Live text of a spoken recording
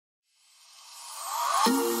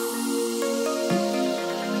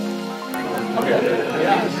Like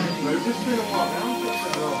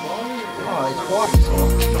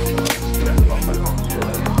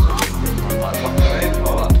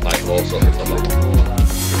all sorts of stuff.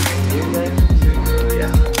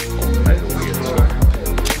 Yeah.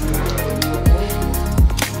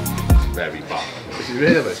 Very bad. Is it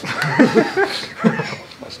really?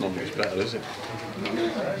 That's not much better, is it?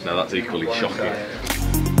 No, that's equally shocking.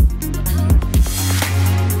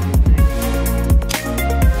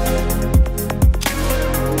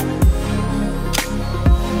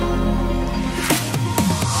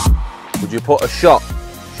 Would you put a shot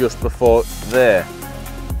just before there?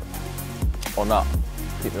 Or not?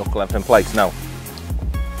 Keep the knuckle length in place now.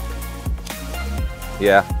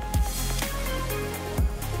 Yeah.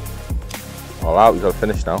 Alright, we've got to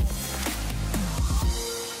finish now.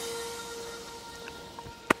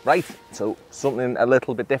 Right, so something a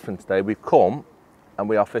little bit different today. We've come and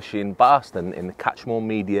we are fishing Barston in the Catchmore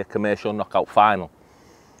Media Commercial Knockout Final.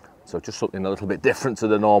 So just something a little bit different to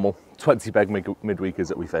the normal 20 peg midweekers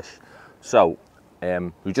that we fish. So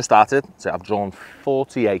we just started, so I've drawn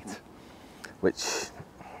 48, which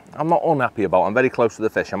I'm not unhappy about. I'm very close to the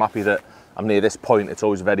fish. I'm happy that I'm near this point. It's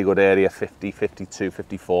always a very good area, 50, 52,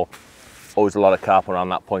 54. Always a lot of carp around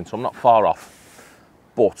that point, so I'm not far off.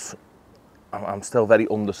 But I'm still very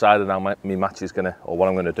undecided how my match is gonna, or what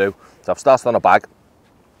I'm gonna do. So I've started on a bag.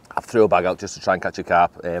 I've threw a bag out just to try and catch a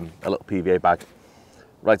carp, a little PVA bag,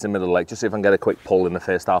 right in the middle of the lake, just see if I can get a quick pull in the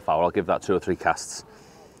first half hour. I'll give that 2 or 3 casts.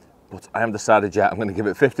 But I haven't decided yet. I'm gonna give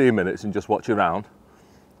it 15 minutes and just watch around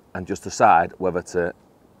and just decide whether to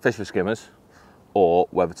fish for skimmers or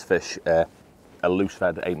whether to fish a loose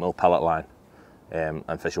fed 8mm pellet line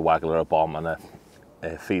and fish a waggler, a bomb and a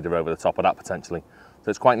feeder over the top of that potentially. So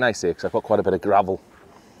it's quite nice here because I've got quite a bit of gravel,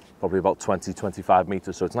 probably about 20, 25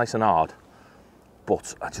 metres, so it's nice and hard.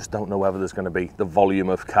 But I just don't know whether there's going to be the volume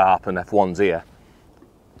of carp and F1s here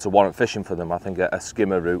to warrant fishing for them. I think a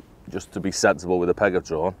skimmer route, just to be sensible with a peg I've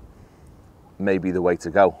drawn, may be the way to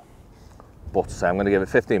go. But I'm going to give it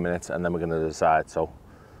 15 minutes and then we're going to decide. So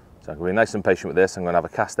I'm going to be nice and patient with this. I'm going to have a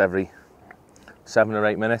cast every 7 or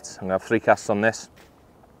 8 minutes. I'm going to have 3 casts on this.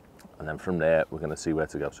 And then from there, we're going to see where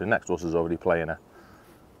to go. So next to us is already playing a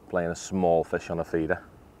small fish on a feeder.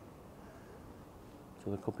 So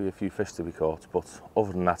there could be a few fish to be caught, but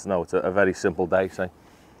other than that, no, it's a very simple day. So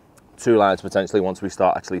 2 lines potentially once we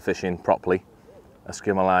start actually fishing properly, a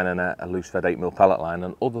skimmer line and a loose fed 8mm pellet line.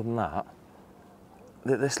 And other than that,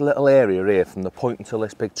 this little area here from the point until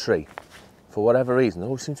this big tree, for whatever reason, there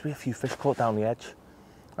always seems to be a few fish caught down the edge.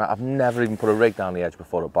 I've never even put a rig down the edge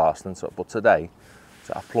before at Barston, but today,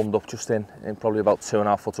 so I've plumbed up just in probably about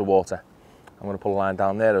 2.5 foot of water. I'm going to pull a line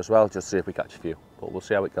down there as well, just to see if we catch a few, but we'll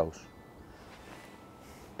see how it goes.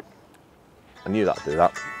 I knew that'd do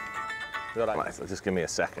that. Right, so just give me a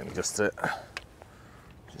second, just to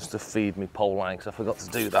feed me pole line, because I forgot to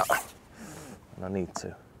do that, and I need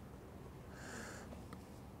to.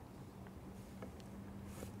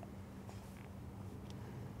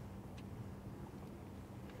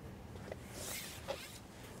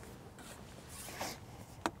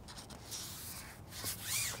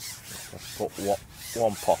 Let's put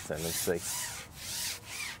one pot in and see.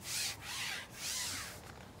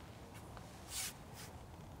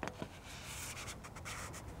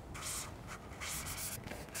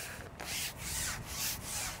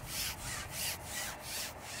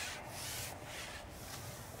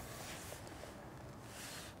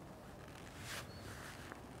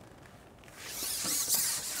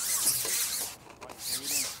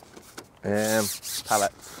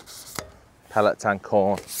 Pellet tank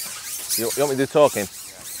corn. You want me to do talking?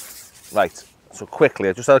 Yeah. Right, so quickly,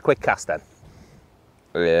 I just had a quick cast then.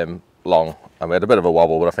 Long, and we had a bit of a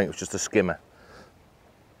wobble, but I think it was just a skimmer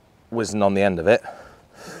whizzing on the end of it.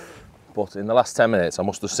 But in the last 10 minutes, I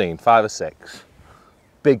must have seen 5 or 6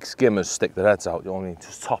 big skimmers stick their heads out,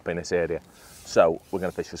 just topping this area. So we're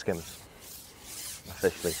going to fish for skimmers.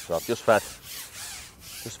 Officially, so I've just fed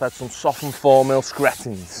some softened 4mm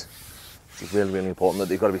screttings. It's really, really important that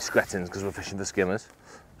they've got to be screttings because we're fishing for skimmers.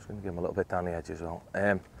 Just going to give them a little bit down the edge as well.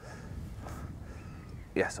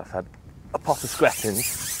 Yes, I've had a pot of screttings,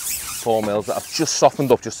 4mm that I've just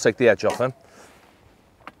softened up just to take the edge off them,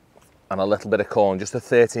 and a little bit of corn, just at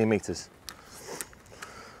 13 metres.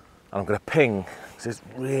 And I'm going to ping, because it's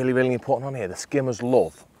really, really important on here. The skimmers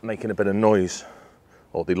love making a bit of noise,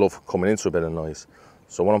 or they love coming into a bit of noise.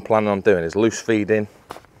 So what I'm planning on doing is loose feeding.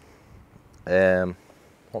 What am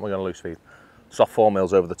I going to loose feed? Soft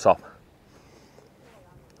 4mm over the top,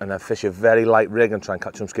 and then fish a very light rig and try and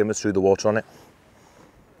catch some skimmers through the water on it,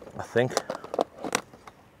 I think.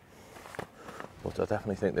 But I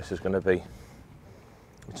definitely think this is going to be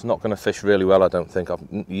It's not going to fish really well, I don't think. I've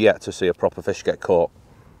yet to see a proper fish get caught.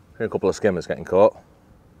 I've seen a couple of skimmers getting caught,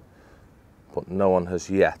 but no one has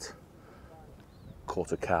yet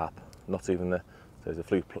caught a carp. Not even there's a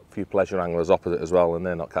few pleasure anglers opposite as well, and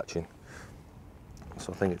they're not catching.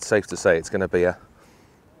 So I think it's safe to say it's going to be a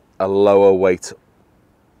lower weight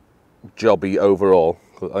jobby overall.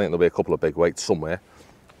 I think there'll be a couple of big weights somewhere,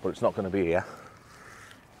 but it's not going to be here.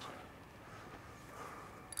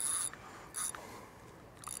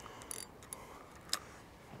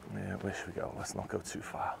 Yeah, where should we go? Let's not go too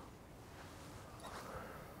far.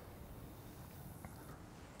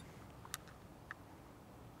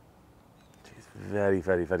 It's very,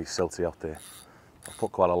 very, very silty out there. I've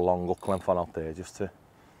put quite a long hook length on out there just to...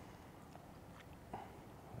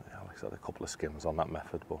 Yeah, like I said, a couple of skims on that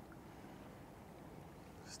method, but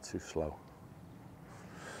it's too slow.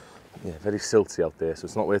 Yeah, very silty out there, so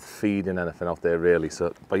it's not worth feeding anything out there really.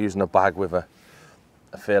 So by using a bag with a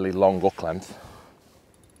fairly long hook length,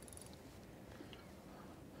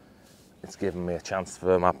 it's given me a chance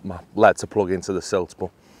for my lead to plug into the silt,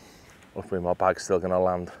 but hopefully my bag's still going to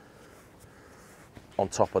land on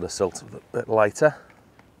top of the silt a bit lighter.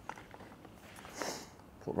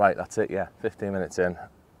 But right, that's it, yeah, 15 minutes in,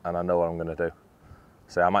 and I know what I'm going to do.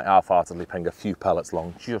 So I might half-heartedly ping a few pellets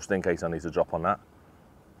long, just in case I need to drop on that.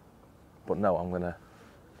 But no, I'm gonna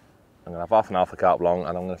have half an hour for carp long,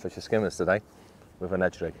 and I'm gonna fish the skimmers today with an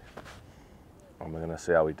edge rig, and we're gonna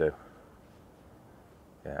see how we do.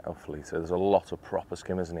 Yeah, hopefully. So there's a lot of proper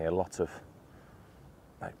skimmers in here, lots of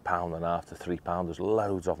like £1.5 to £3. There's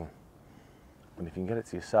loads of them. And if you can get it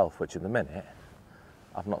to yourself, which in the minute,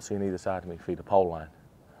 I've not seen either side of me feed a pole line.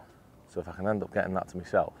 So if I can end up getting that to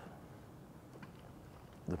myself,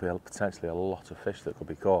 there'll be potentially a lot of fish that could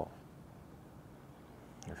be caught.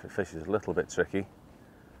 If the fish is a little bit tricky,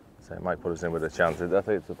 so it might put us in with a chance. I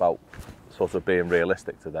think it's about sort of being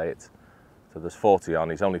realistic today. So there's 40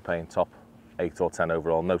 on, he's only paying top 8 or 10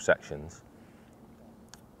 overall, no sections.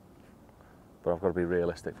 But I've got to be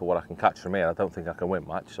realistic for what I can catch from here. I don't think I can win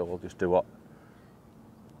much, so we'll just do what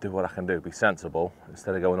I can do, be sensible,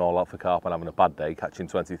 instead of going all out for carp and having a bad day, catching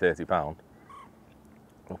 20, 30 pound.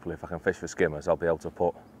 Hopefully if I can fish for skimmers, I'll be able to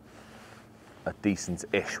put a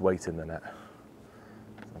decent-ish weight in the net.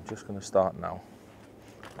 So I'm just going to start now.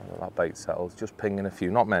 Now that that bait settles, just pinging a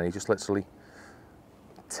few, not many, just literally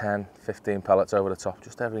 10, 15 pellets over the top,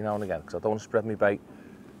 just every now and again, because I don't want to spread my bait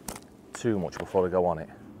too much before I go on it.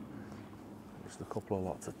 Just a couple of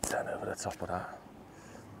lots of 10 over the top of that.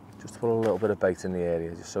 Just to put a little bit of bait in the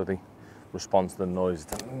area, just so they respond to the noise.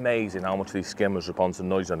 It's amazing how much these skimmers respond to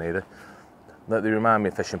noise on here. They remind me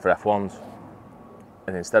of fishing for F1s.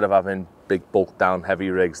 And instead of having big bulk down heavy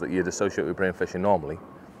rigs that you'd associate with brain fishing normally,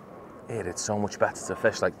 here it's so much better to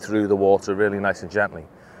fish like through the water really nice and gently.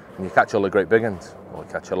 And you catch all the great big uns, or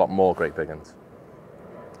you catch a lot more great big uns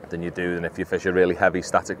than you do than if you fish a really heavy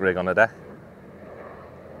static rig on a deck.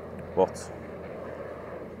 But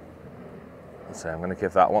so I'm going to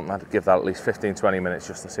give that at least 15-20 minutes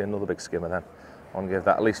just to see another big skimmer then. I want to give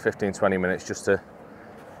that at least 15-20 minutes just to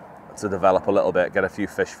develop a little bit, get a few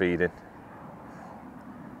fish feeding.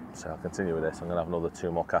 So I'll continue with this. I'm going to have another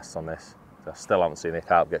 2 more casts on this. I still haven't seen a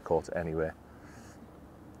carp get caught anywhere.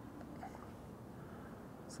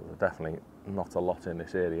 So there's definitely not a lot in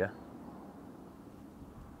this area.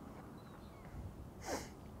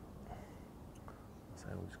 So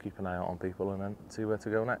we'll just keep an eye out on people and then see where to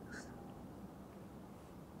go next.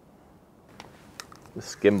 The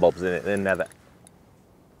skim bobs in it, they're never... I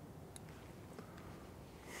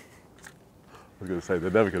was going to say, they're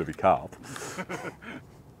never going to be carp.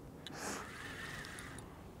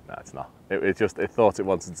 No, it's not. It thought it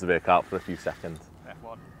wanted to be a carp for a few seconds.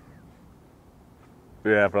 F1.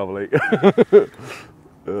 Yeah, probably.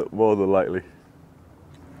 More than likely.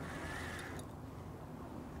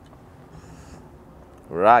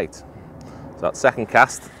 Right. So that second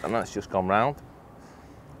cast, and that's just gone round.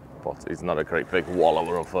 But he's not a great big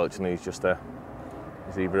wallower, unfortunately. He's just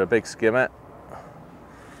he's either a big skimmer.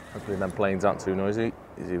 Hopefully them planes aren't too noisy.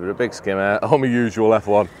 He's either a big skimmer or my usual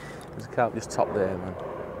F1. There's a carp just top there, man.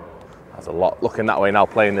 That's a lot. Looking that way now,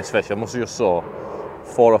 playing this fish, I must have just saw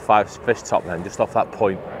 4 or 5 fish top then, just off that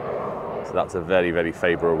point. So that's a very, very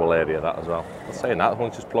favourable area, that as well. But saying that,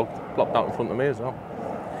 one's just plopped out in front of me as well.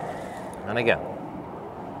 And again,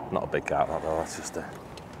 not a big carp, though. That's just a...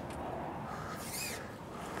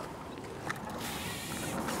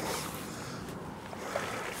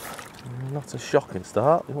 Not a shocking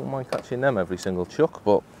start. You wouldn't mind catching them every single chuck,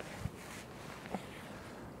 but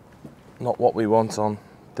not what we want on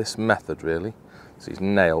this method, really. So he's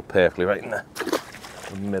nailed perfectly right in the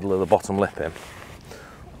middle of the bottom lip in.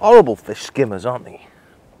 Horrible fish skimmers, aren't they?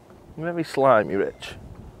 Very slimy, Rich.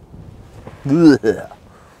 Ugh.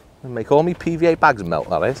 Make all my PVA bags melt,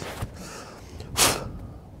 that is.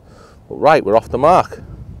 But right, we're off the mark.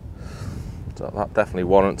 So that definitely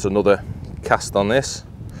warrants another cast on this.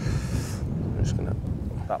 I'm just gonna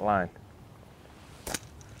that line.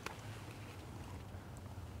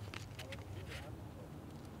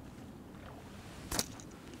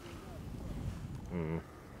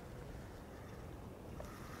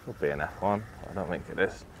 Could be an F1. I don't think it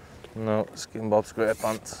is. No, Skin Bob Square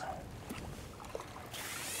Pants.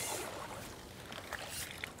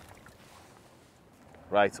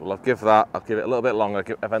 Right, well I'll give it a little bit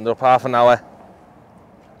longer. I've ended up half an hour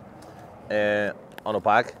on a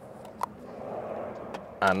bag.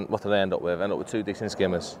 And what did I end up with? I ended up with 2 decent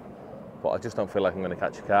skimmers. But I just don't feel like I'm going to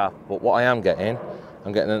catch a carp. But what I am getting,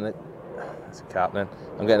 I'm getting an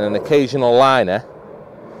occasional liner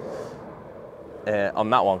on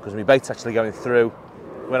that one, because my bait's actually going through,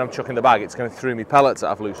 when I'm chucking the bag, it's going through my pellets that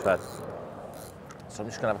I've loose fed. So I'm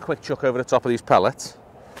just going to have a quick chuck over the top of these pellets.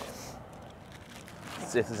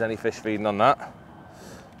 See if there's any fish feeding on that.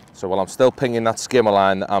 So while I'm still pinging that skimmer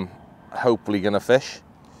line that I'm hopefully going to fish.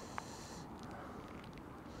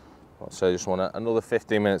 So I just want another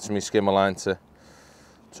 15 minutes for my skimmer line to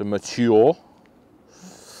mature.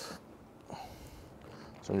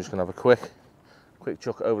 So I'm just going to have a quick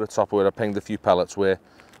chuck over the top where I pinged a few pellets, where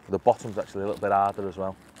the bottom's actually a little bit harder as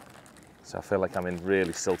well. So I feel like I'm in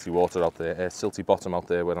really silty water out there, silty bottom out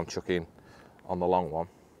there where I'm chucking on the long one.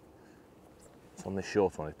 So on this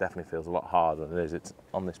short one, it definitely feels a lot harder than it is. It's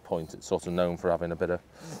on this point, it's sort of known for having a bit of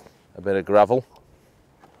gravel.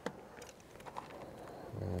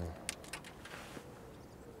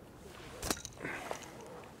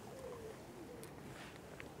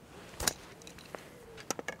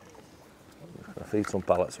 Feed some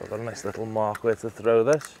pellets, so I've got a nice little mark where to throw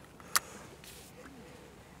this.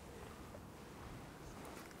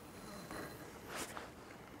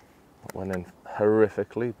 That went in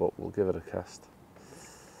horrifically, but we'll give it a cast.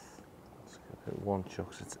 Let's give it one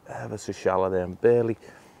chuck. It's ever so shallow there. I'm barely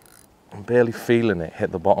feeling it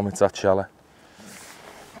hit the bottom. It's that shallow.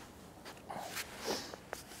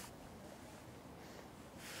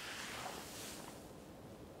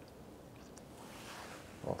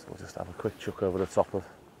 So we'll just have a quick chuck over the top of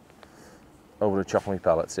the chocolate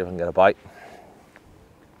pellet, see if I can get a bite.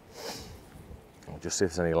 We'll just see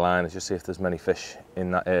if there's any lines, just see if there's many fish in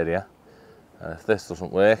that area. And if this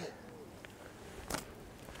doesn't work,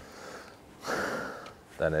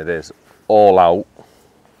 then it is all out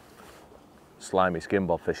slimy skin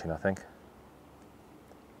bob fishing, I think.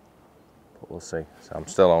 But we'll see. So I'm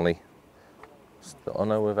still only, oh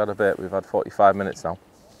no, we've had 45 minutes now.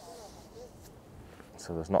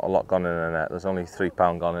 So there's not a lot gone in the net. There's only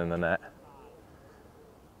 £3 gone in the net.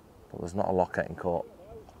 But there's not a lot getting caught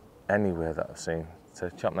anywhere that I've seen. So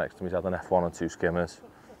the chap next to me's had an F1 and 2 skimmers.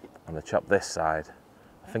 And the chap this side,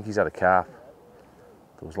 I think he's had a carp.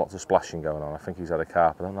 There was lots of splashing going on. I think he's had a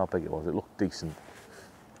carp. I don't know how big it was. It looked decent.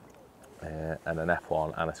 And an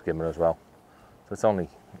F1 and a skimmer as well. So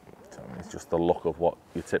it's just the luck of what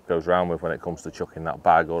your tip goes round with when it comes to chucking that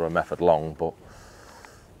bag or a method long. But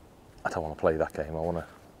I don't want to play that game.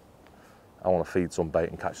 I want to feed some bait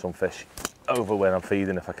and catch some fish over where I'm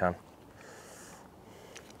feeding if I can.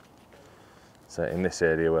 So in this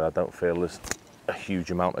area where I don't feel there's a huge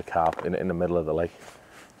amount of carp in the middle of the lake,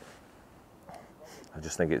 I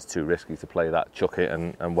just think it's too risky to play that chuck it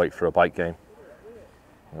and wait for a bite game.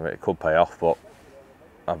 It could pay off, but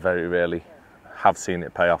I very rarely have seen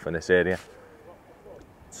it pay off in this area.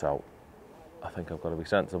 So I think I've got to be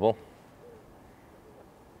sensible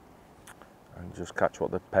and just catch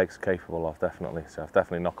what the peg's capable of, definitely. So I've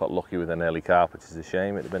definitely not got lucky with an early carp, which is a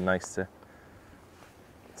shame. It'd have been nice to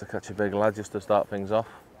catch a big lad just to start things off.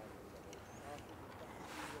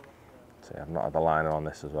 See, I've not had the liner on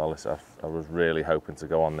this as well. I was really hoping to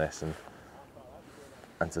go on this and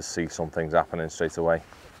to see some things happening straight away.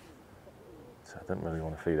 So I didn't really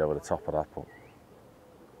want to feed over the top of that, but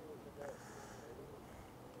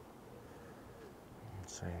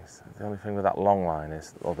see, so the only thing with that long line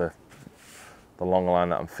is, or the long line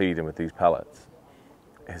that I'm feeding with these pellets,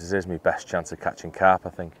 is my best chance of catching carp, I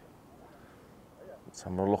think. So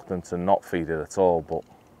I'm reluctant to not feed it at all, but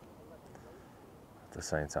at the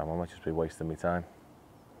same time I might just be wasting my time.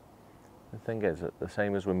 The thing is, the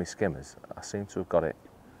same as with my skimmers, I seem to have got it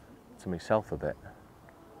to myself a bit.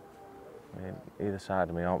 I mean, either side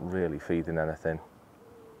of me aren't really feeding anything.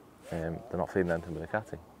 They're not feeding anything but a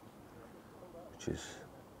catty, which is,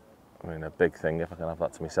 I mean, a big thing if I can have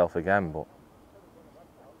that to myself again, but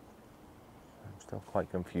I'm still quite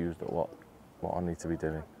confused at what I need to be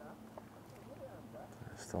doing.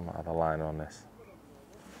 Still not had a liner on this.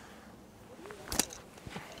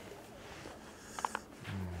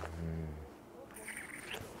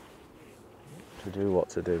 To do what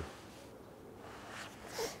to do.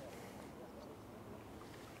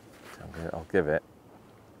 I'll give it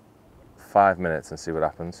 5 minutes and see what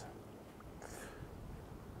happens.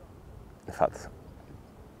 In fact,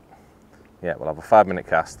 yeah, we'll have a 5-minute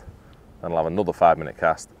cast, then I'll have another 5-minute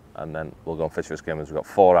cast, and then we'll go and fish for skimmers. We've got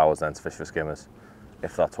 4 hours then to fish for skimmers,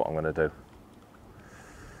 if that's what I'm going to do.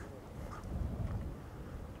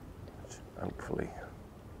 Which hopefully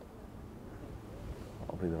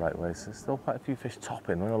that'll be the right way. So there's still quite a few fish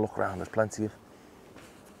topping. When I look around, there's plenty of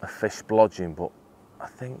fish splodging, but I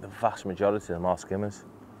think the vast majority of them are skimmers.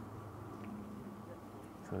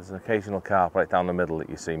 So there's an occasional carp right down the middle that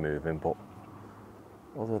you see moving, but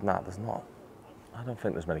other than that, there's not. I don't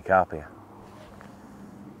think there's many carp here.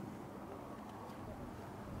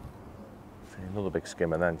 See, another big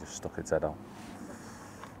skimmer then just stuck its head out.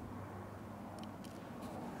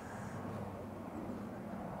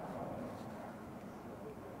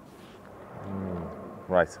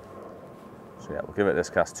 Right. So yeah, we'll give it this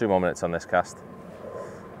cast. 2 more minutes on this cast.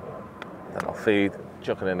 Then I'll feed,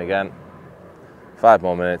 chuck it in again. 5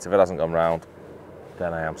 more minutes. If it hasn't gone round,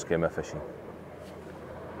 then I am skimmer fishing.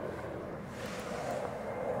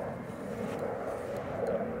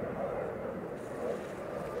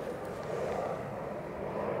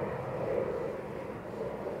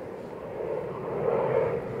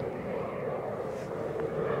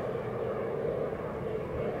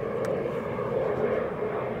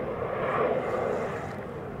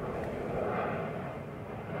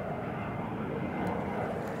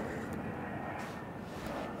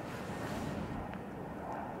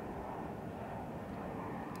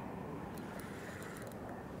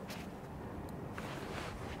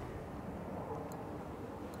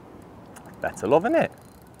 Better loving it.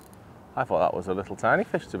 I thought that was a little tiny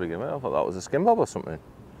fish to begin with. I thought that was a skin bob or something,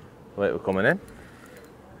 the way it was coming in.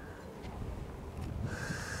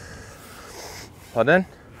 Pardon?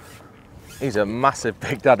 He's a massive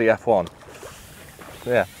Big Daddy F1.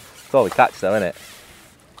 Yeah, it's all we catch though, isn't it?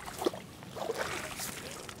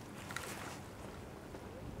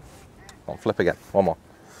 Come on, flip again. One more.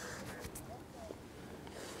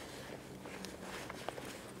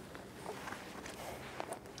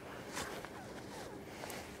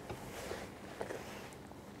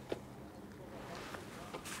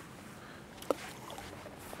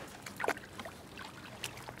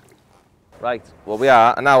 Right, well we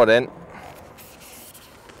are an hour in,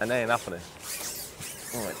 and they ain't happening.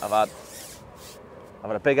 Right, I've had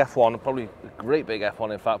a big F1, probably a great big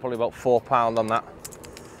F1 in fact, probably about £4 on that,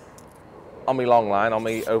 on my long line,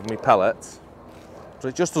 over my pellets. So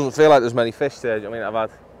it just doesn't feel like there's many fish there. I mean, I've had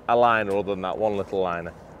a liner other than that, one little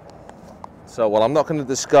liner. So, well, I'm not going to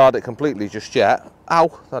discard it completely just yet.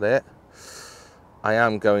 Ow, that it. I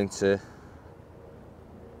am going to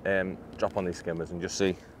drop on these skimmers and just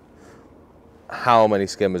see how many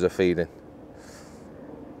skimmers are feeding.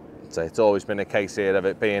 So it's always been a case here of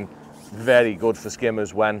it being very good for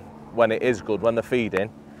skimmers when it is good, when they're feeding.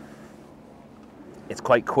 It's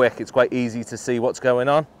quite quick, it's quite easy to see what's going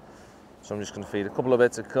on. So I'm just going to feed a couple of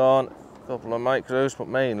bits of corn, a couple of micros, but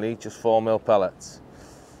mainly just 4mm pellets.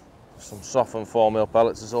 Some softened 4mm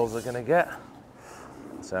pellets is all they're going to get.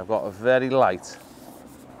 So I've got a very light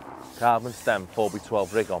carbon stem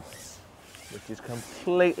 4x12 rig on, which is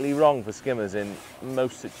completely wrong for skimmers in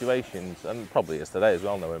most situations, and probably is today as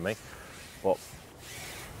well, knowing me. But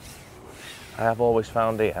I have always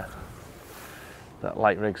found here that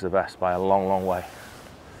light rig's the best by a long, long way.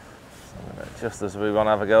 So just as we want to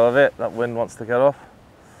have a go of it, that wind wants to get off.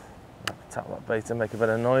 Tap that bait and make a bit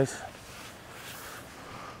of noise.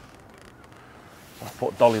 I'll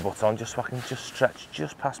put dolly butt on just so I can just stretch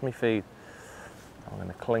just past my feed. I'm going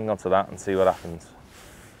to cling onto that and see what happens.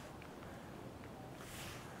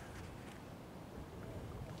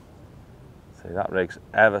 See, that rig's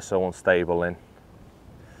ever so unstable in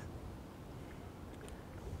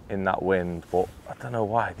that wind, but I don't know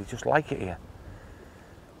why, they just like it here.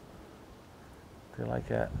 They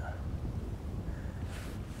like it.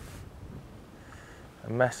 A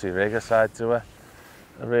messy rig aside to a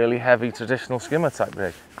really heavy traditional skimmer type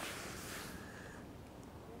rig.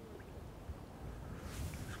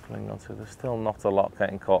 Just cling onto, there's still not a lot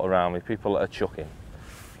getting caught around me. People that are chucking,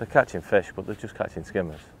 they're catching fish, but they're just catching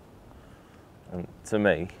skimmers. And to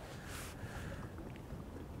me,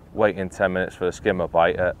 waiting 10 minutes for a skimmer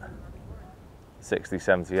bite at 60,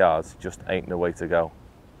 70 yards just ain't the way to go.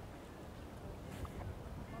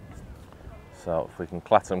 So if we can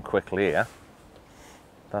clatter them quickly here,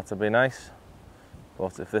 that'd be nice.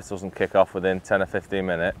 But if this doesn't kick off within 10 or 15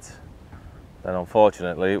 minutes, then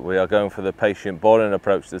unfortunately we are going for the patient, boring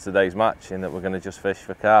approach to today's match, in that we're going to just fish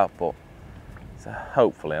for carp. But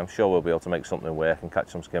hopefully, I'm sure we'll be able to make something work and catch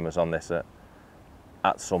some skimmers on this at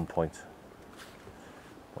some point.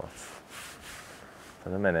 But for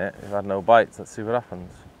the minute, we've had no bites. Let's see what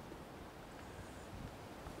happens.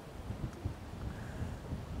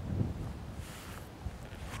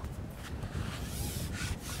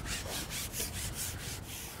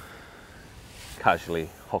 Casually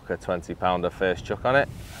hook a 20-pounder first chuck on it.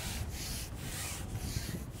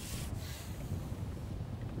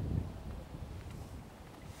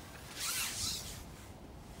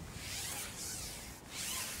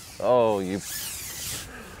 Oh, you...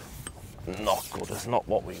 Not good, it's not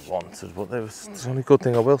what we wanted, but the only good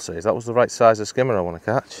thing I will say is that was the right size of skimmer I want to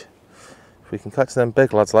catch. If we can catch them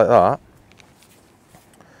big lads like that,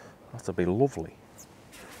 that'll be lovely.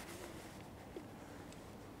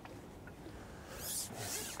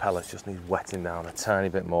 This pellet just needs wetting down a tiny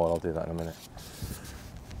bit more. I'll do that in a minute.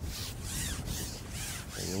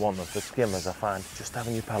 So you want them for skimmers, I find, just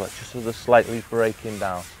having your pellet just so they're slightly breaking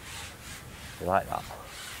down. You like that?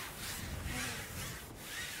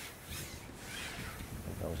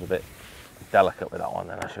 I was a bit delicate with that one,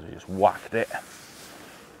 then I should have just whacked it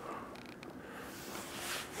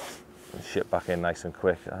and ship back in nice and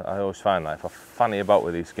quick. I always find that if I fanny about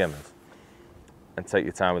with these skimmers and take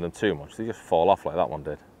your time with them too much, they just fall off like that one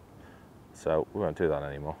did. So we won't do that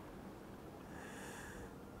anymore.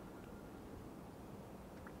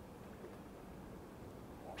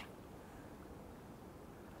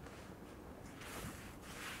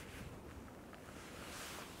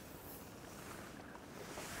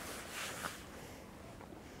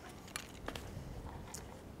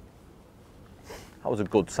 That was a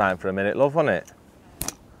good sign for a minute, love, wasn't it?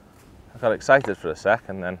 I got excited for a sec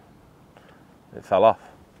and then it fell off.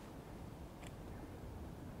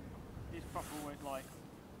 It's proper work, like,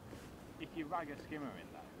 if you rag a skimmer in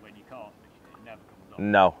that, when you can't fish it, it never comes off.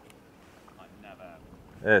 No. Like, never.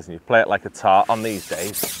 It is, and you play it like a tart on these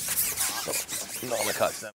days. Not gonna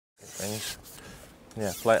catch them things.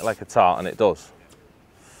 Yeah, play it like a tart and it does.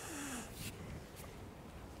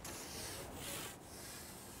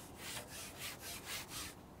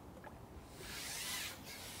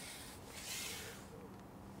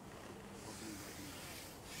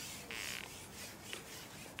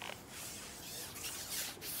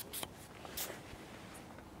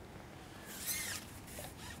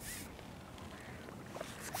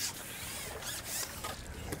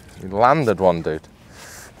 You landed one, dude.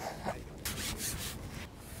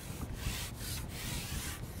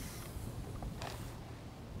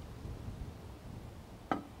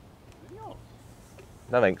 I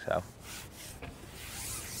don't think so. I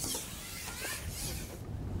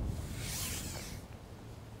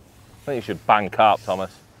think you should bang carp,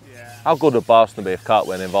 Thomas. Yeah. How good would Barston be if carp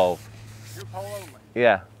weren't involved? Your pole only?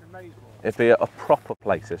 Yeah. Amazing. It'd be a proper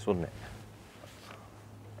place, this, wouldn't it?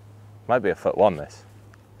 Might be a foot one, this.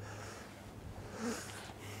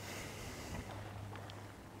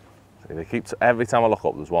 See, they keep, every time I look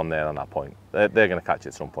up, there's one there on that point. They're going to catch it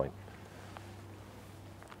at some point.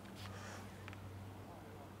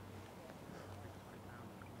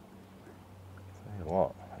 Tell you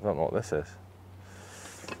what, I don't know what this is.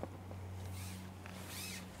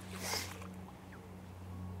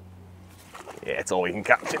 Yeah, it's all we can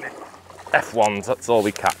catch in it. F1s, that's all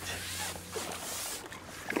we catch.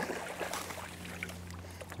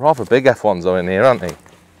 Rather big F1s though in here, aren't they?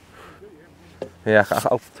 Yeah,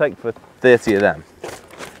 I'll take for 30 of them.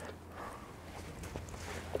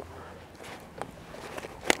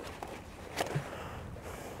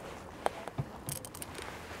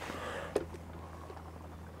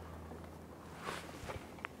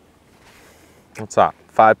 What's that?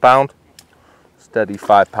 £5? Steady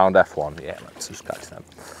 £5 F1. Yeah, let's just catch them.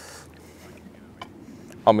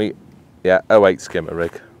 On me, yeah, 08 skimmer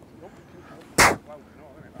rig.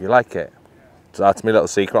 You like it? So that's my little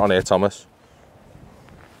secret on here, Thomas.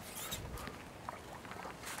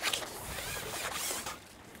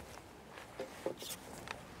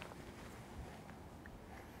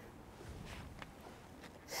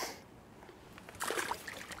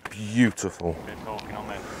 Beautiful. Bit of talking on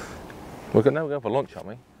this. We're going for lunch, aren't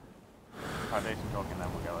we? I'll do some talking then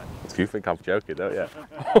we'll go in. You think I'm joking, don't you?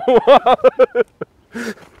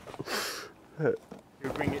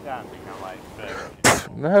 You'll bring it down so you can't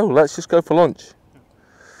like No, let's just go for lunch.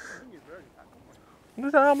 No,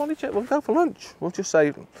 I'm on it. We'll go for lunch. We'll just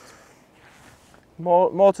say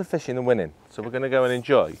more to fishing than winning. So we're going to go and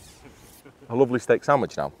enjoy a lovely steak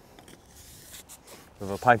sandwich now.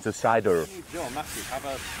 With a pint of cider. You need to do on Matthew, have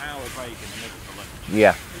an hour break in the middle for lunch.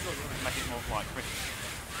 Yeah. Make it more like Christmas.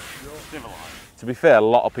 Civilised. To be fair, a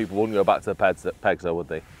lot of people wouldn't go back to the pegs though, would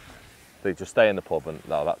they? They'd just stay in the pub and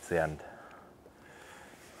no, that's the end.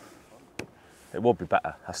 It would be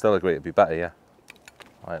better. I still agree it'd be better, yeah.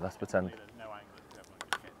 Alright, let's pretend. There's no anglers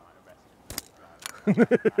to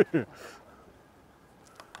get arrested.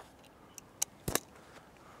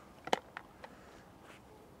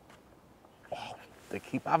 Oh, they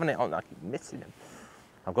keep having it on, I keep missing them.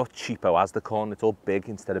 I've got cheapo as the corn, it's all big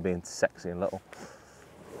instead of being sexy and little.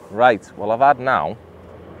 Right, well I've had now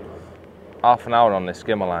half an hour on this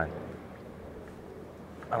skimmer line.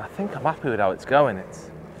 And I think I'm happy with how it's going. It's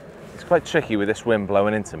quite tricky with this wind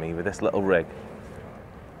blowing into me with this little rig.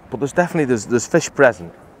 But there's definitely, there's fish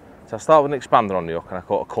present. So I started with an expander on the hook and I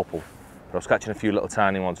caught a couple. But I was catching a few little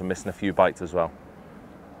tiny ones and missing a few bites as well.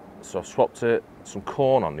 So I've swapped to some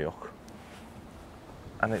corn on the hook.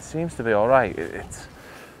 And it seems to be all right.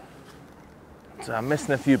 So I'm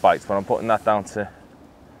missing a few bites, but I'm putting that down to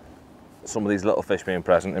some of these little fish being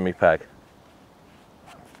present in my peg.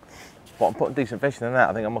 But I'm putting decent fish in the net.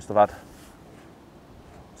 I think I must have had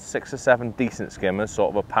 6 or 7 decent skimmers,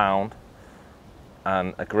 sort of a pound,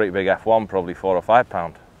 and a great big F1, probably 4 or 5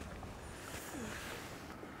 pound.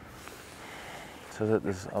 So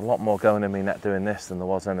there's a lot more going in my net doing this than there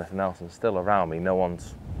was anything else, and still around me, no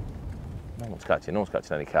one's catching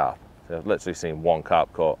any carp. So I've literally seen one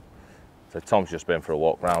carp caught. So Tom's just been for a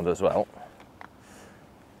walk round as well.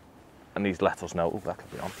 And he's let us know, oh, that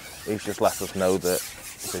could be on. He's just let us know that,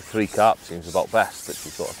 say, 3 carp seems about best, which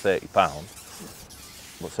is sort of 30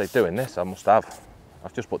 pounds. But say, doing this,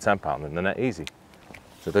 I've just put 10 pound in the net easy.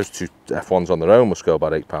 So those 2 F1s on their own must go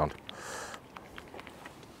about 8 pound.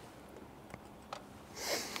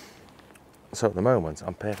 So at the moment,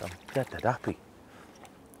 I'm dead happy.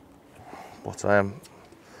 But I am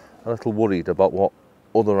a little worried about what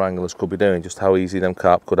other anglers could be doing, just how easy them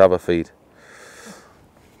carp could have a feed.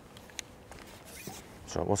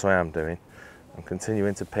 So what I am doing, I'm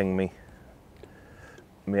continuing to ping me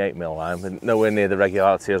 8mm line, but nowhere near the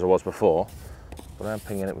regularity as I was before. But I'm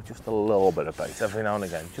pinging it with just a little bit of bait every now and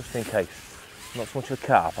again, just in case. Not so much of a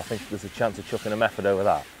carp, I think there's a chance of chucking a method over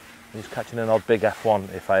that. And just catching an odd big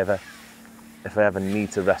F1 if I ever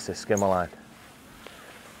need to rest this skimmer line.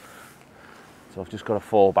 So I've just got a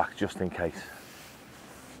fallback just in case.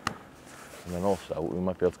 And then also we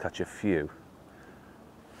might be able to catch a few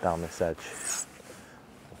down this edge.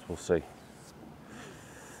 We'll see.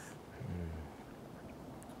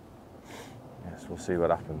 Yes, we'll see what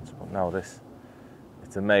happens. But now it's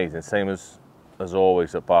amazing. Same as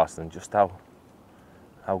always at Barston, just how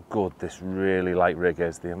good this really light rig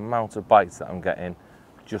is. The amount of bites that I'm getting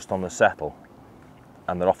just on the settle.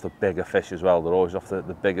 And they're off the bigger fish as well. They're always off the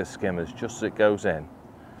bigger skimmers. Just as it goes in,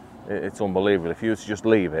 it's unbelievable. If you were to just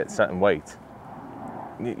leave it, set and wait,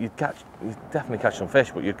 you'd definitely catch some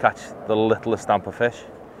fish, but you'd catch the littlest stamp of fish.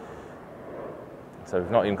 So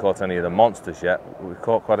we've not even caught any of the monsters yet. We've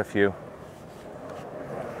caught quite a few,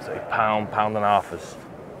 say pound and a halfers.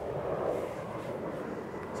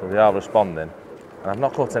 So they are responding. And I've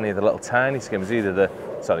not caught any of the little tiny skimmers either.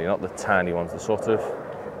 Sorry, not the tiny ones, the sort of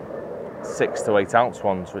 6 to 8 ounce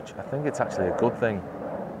ones, which I think it's actually a good thing,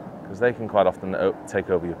 because they can quite often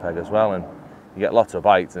take over your peg as well, and you get lots of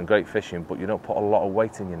bites and great fishing, but you don't put a lot of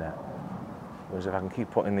weight in your net. Whereas if I can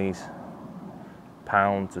keep putting these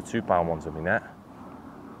 £1 to £2 ones in my net,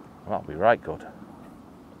 well, that'll be right good.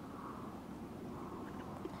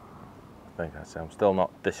 I think I'm still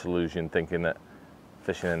not disillusioned thinking that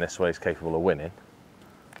fishing in this way is capable of winning.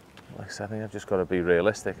 Like I said, I think I've just got to be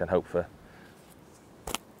realistic and hope for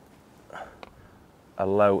a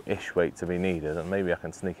low-ish weight to be needed, and maybe I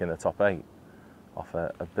can sneak in the top 8 off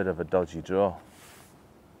a bit of a dodgy draw.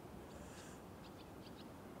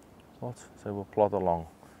 But so we'll plod along.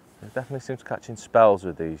 It definitely seems catching spells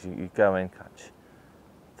with these. You go in, catch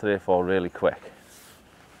 3 or 4 really quick.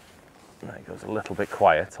 And then it goes a little bit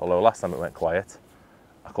quiet, although last time it went quiet,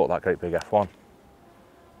 I caught that great big F1.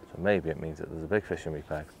 So maybe it means that there's a big fish in my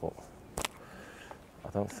peg, but I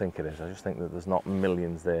don't think it is. I just think that there's not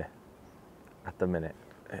millions there at the minute.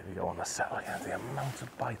 Here we go on the settle again, the amount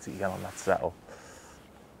of bites that you get on that settle.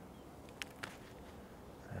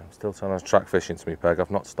 I'm still trying to track fish into my peg.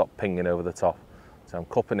 I've not stopped pinging over the top. So I'm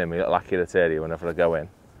cupping in my little accurate area whenever I go in. Is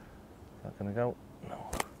that going to go?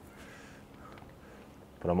 No.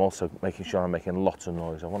 But I'm also making sure I'm making lots of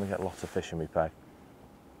noise. I want to get lots of fish in my peg.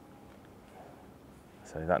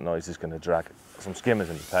 So that noise is going to drag some skimmers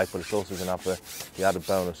in the peg, but it's also going to have the added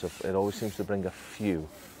bonus of it always seems to bring a few,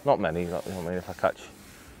 not many, you know what I mean, if I catch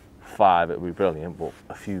 5 it would be brilliant, but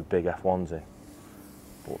a few big F1s in.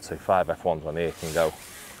 But say 5 F1s on here can go,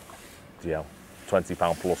 you know,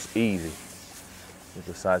 £20 plus easy with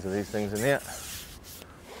the size of these things in here.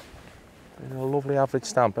 They're a lovely average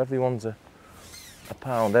stamp. Everyone's a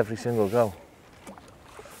pound every single go.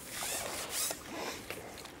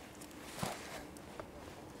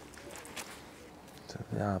 So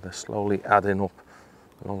yeah, they're slowly adding up.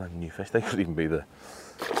 All them new fish. They could even be the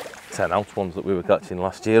 10-ounce ones that we were catching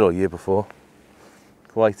last year or year before.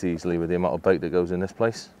 Quite easily with the amount of bait that goes in this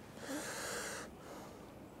place.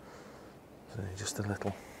 So just a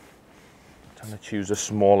little, trying to choose a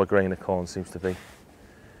smaller grain of corn seems to be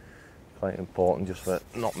quite important, just for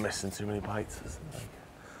not missing too many bites.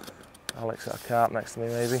 Alex had a carp next to me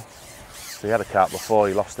maybe. So he had a carp before,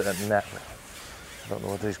 he lost it at the net. I don't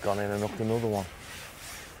know whether he's gone in and hooked another one.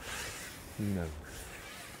 Who knows?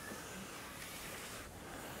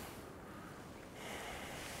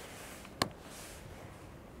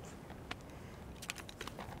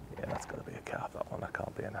 Yeah, that's got to be a carp, that one. That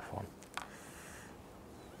can't be an F1.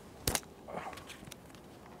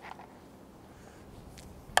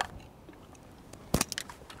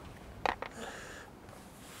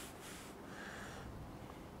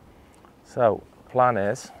 So, plan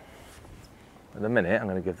is, at the minute, I'm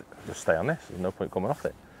going to just stay on this. There's no point coming off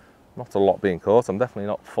it. Not a lot being caught. I'm definitely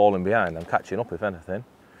not falling behind. I'm catching up, if anything.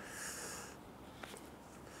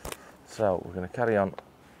 So, we're going to carry on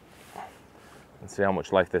and see how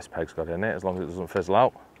much life this peg's got in it, as long as it doesn't fizzle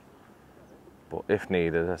out. But if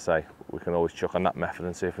needed, as I say, we can always chuck on that method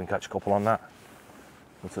and see if we can catch a couple on that.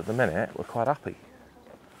 But at the minute, we're quite happy.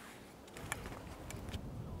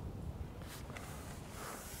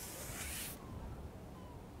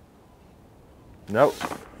 No,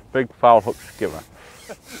 big foul hook skimmer.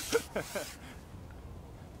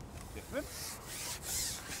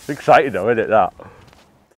 It's exciting though, isn't it, that?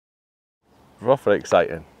 Roughly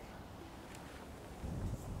exciting.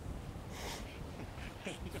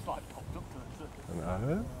 He just like popped up to us.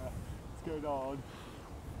 No. What's going on?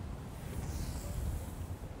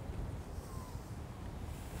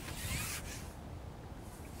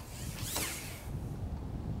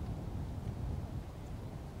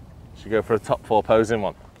 Should go for a top 4 posing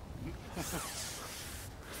one.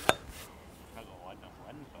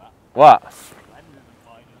 What?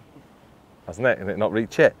 Hasn't it? Can it not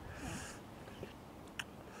reach it?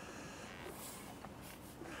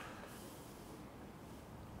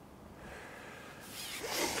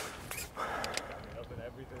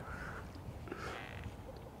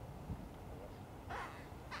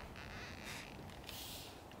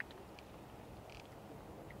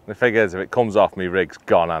 The figure is, if it comes off, me rig's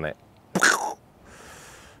gone on it.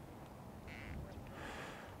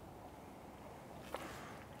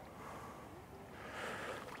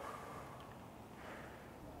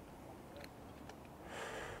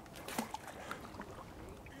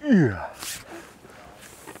 Yeah.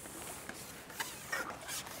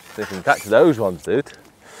 See if we can catch those ones, dude.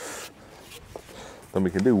 Then we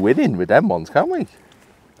can do winning with them ones, can't we?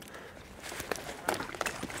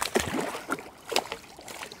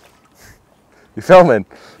 You filming?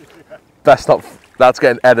 Best not. That's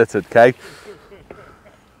getting edited, okay?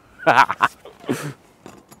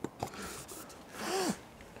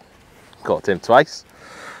 Caught him twice.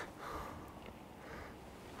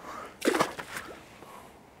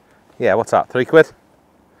 Yeah, what's that? £3?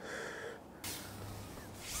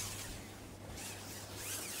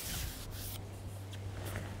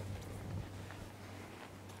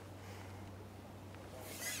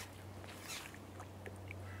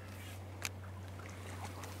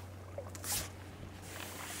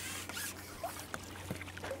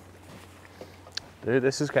 Dude,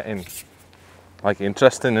 this is getting like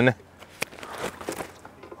interesting, isn't it?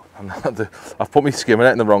 And I've put my skimmer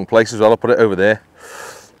net in the wrong place as well. I put it over there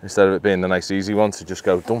instead of it being the nice easy one to just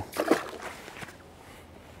go dump.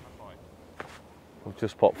 We've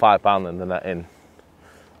just put £5 in the net in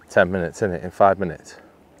 10 minutes, innit? In 5 minutes.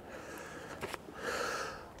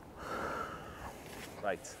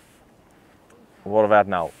 Right. What have I had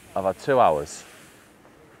now? I've had 2 hours.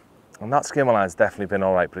 And that skimmer line's definitely been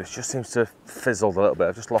all right, but it just seems to have fizzled a little bit.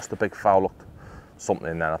 I've just lost a big foul hook something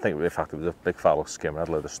in there. I think in fact it was a big foul hook skimmer. I had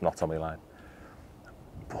a load of snot on my line.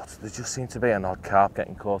 But there just seemed to be an odd carp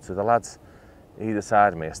getting caught. So the lads either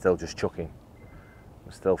side of me are still just chucking.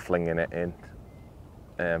 We're still flinging it in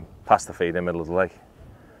past the feed in the middle of the lake.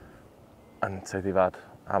 And so they've had,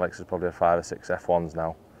 Alex has probably had 5 or 6 F1s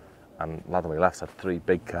now. And lad on my left's had 3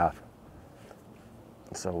 big carp.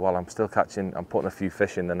 So while I'm still catching, I'm putting a few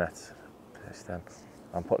fish in the net.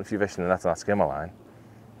 I'm putting a few fish in the net on that skimmer line.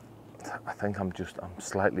 I think I'm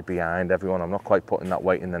slightly behind everyone. I'm not quite putting that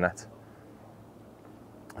weight in the net.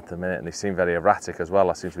 at the minute, and they seem very erratic as well.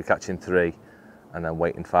 I seem to be catching 3 and then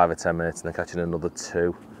waiting 5 or 10 minutes and then catching another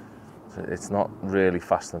 2. So it's not really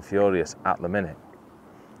fast and furious at the minute.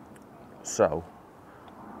 So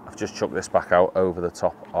I've just chucked this back out over the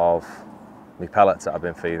top of my pellets that I've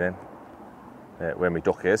been feeding, where my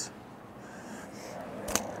duck is.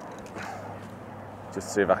 Just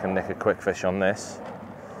to see if I can nick a quick fish on this.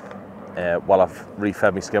 While I've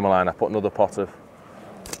refed my skimmer line, I put another pot of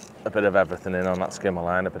a bit of everything in on that skimmer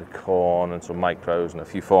line, a bit of corn and some micros and a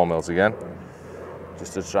few 4mm again,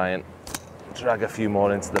 just to try and drag a few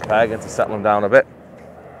more into the peg and to settle them down a bit.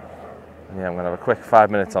 And yeah, I'm going to have a quick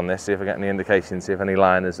 5 minutes on this, see if I get any indications, see if any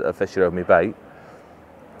liners are fishing over my bait.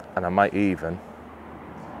 And I might even,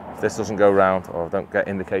 if this doesn't go round or I don't get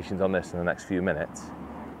indications on this in the next few minutes,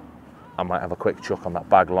 I might have a quick chuck on that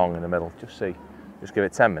bag long in the middle, just give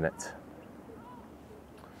it 10 minutes.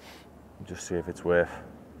 Just see if it's worth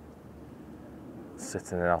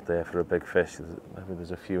sitting out there for a big fish. Maybe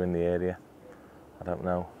there's a few in the area, I don't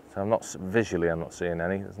know. So I'm not seeing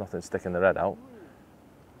any, there's nothing sticking the red out.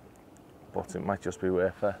 But it might just be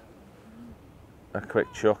worth a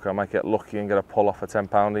quick chuck. I might get lucky and get a pull off a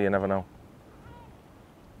 10-pounder, you never know.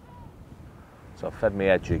 So I've fed me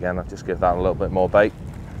edge again, I'll just give that a little bit more bait.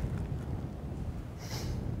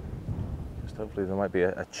 Just hopefully there might be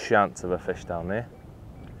a chance of a fish down there.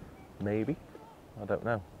 Maybe, I don't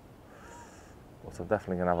know. But I'm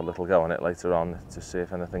definitely going to have a little go on it later on to see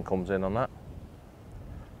if anything comes in on that.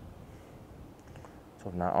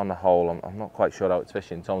 So on the whole, I'm not quite sure how it's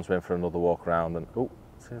fishing. Tom's been for another walk around and, oh,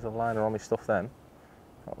 there's a liner on my stuff then.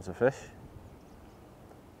 That was a fish.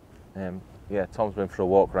 Yeah, Tom's been for a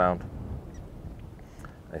walk round.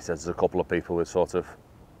 He says there's a couple of people with sort of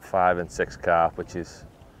 5 and 6 carp, which is,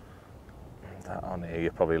 that on here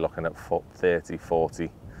you're probably looking at 30, 40,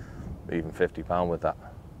 even 50 pound with that.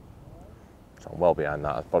 So I'm well behind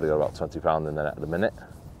that. I've probably got about 20 pound in the net at the minute.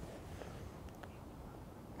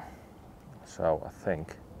 So I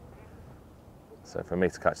think, so for me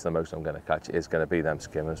to catch the most I'm going to catch is going to be them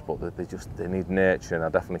skimmers, but they need nurturing. I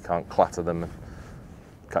definitely can't clatter them and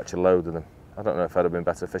catch a load of them. I don't know if I'd have been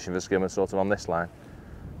better fishing for skimmers sort of on this line.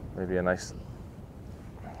 Maybe a nice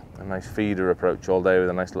feeder approach all day with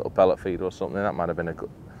a nice little pellet feeder or something. That might have been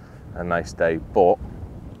a nice day, but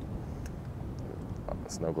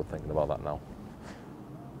it's no good thinking about that now.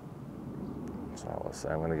 So let's say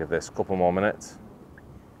I'm going to give this a couple more minutes.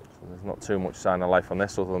 So there's not too much sign of life on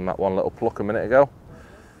this other than that one little pluck a minute ago.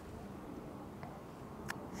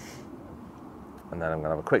 And then I'm going to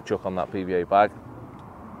have a quick chuck on that PVA bag.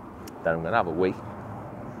 Then I'm going to have a wee.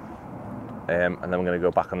 And then we're going to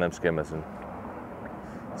go back on them skimmers and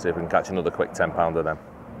see if we can catch another quick 10-pounder then.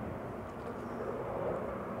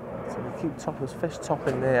 So we keep toppers, fish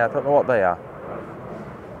topping there. I don't know what they are.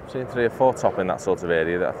 I've seen 3 or 4 top in that sort of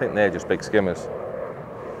area. I think they're just big skimmers.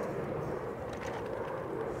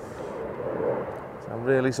 So I'm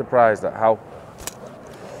really surprised at how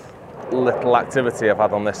little activity I've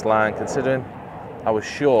had on this line, considering I was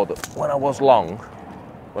sure that when I was long,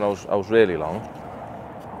 when I was really long,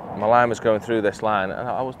 my line was going through this line and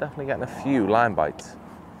I was definitely getting a few line bites.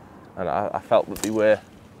 And I felt that there were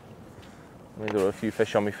a few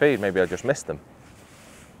fish on my feed, maybe I just missed them.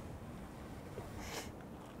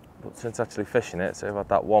 But since actually fishing it, so I've had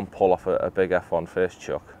that one pull off a big F1 first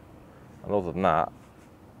chuck. And other than that,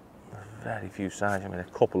 very few signs. I mean, a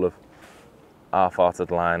couple of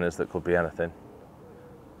half-hearted liners that could be anything.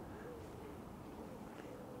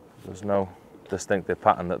 There's no distinctive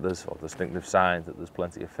pattern that there's, or distinctive signs that there's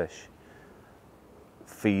plenty of fish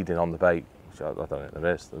feeding on the bait, which I don't think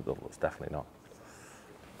there is. There's definitely not.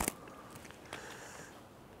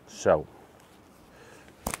 So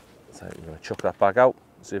we're going to chuck that bag out,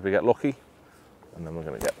 see if we get lucky, and then we're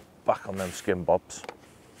going to get back on them skim bobs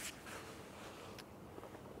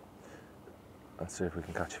and see if we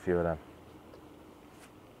can catch a few of them.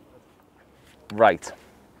 Right.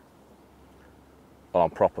 Well, I'm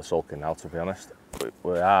proper sulking now, to be honest.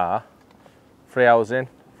 We are 3 hours in,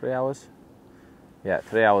 3 hours? Yeah,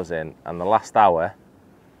 3 hours in, and the last hour,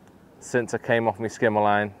 since I came off my skimmer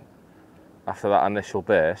line after that initial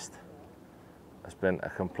burst, has been a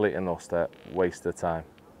complete and utter waste of time.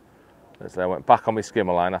 So I went back on my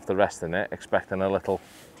skimmer line after resting it, expecting a little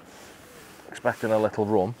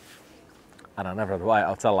run, and I never had a bite.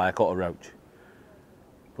 I'll tell you, I caught a roach,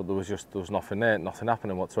 but there was nothing there, nothing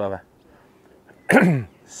happening whatsoever.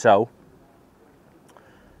 So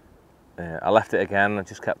I left it again and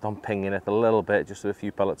just kept on pinging it a little bit, just with a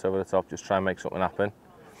few pellets over the top, just try and make something happen.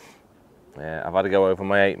 I've had to go over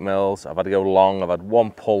my 8mm, I've had to go long, I've had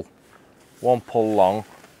one pull long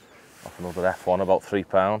off another F1, about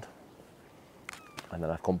 £3. And then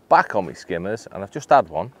I've come back on my skimmers and I've just had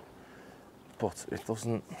one, but it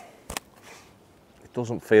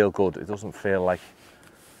doesn't feel good. It doesn't feel like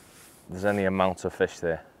there's any amount of fish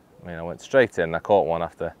there. I mean, I went straight in and I caught one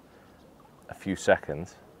after a few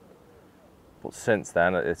seconds, but since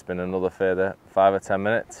then it's been another further 5 or 10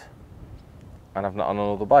 minutes and I've not had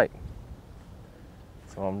another bite.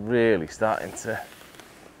 So I'm really starting to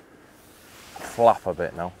flap a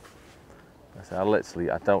bit now.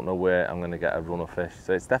 I don't know where I'm going to get a run of fish.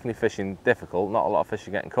 So it's definitely fishing difficult. Not a lot of fish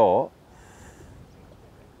are getting caught,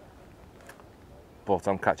 but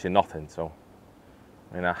I'm catching nothing. So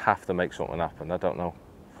I mean, I have to make something happen. I don't know.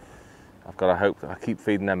 I've got to hope that I keep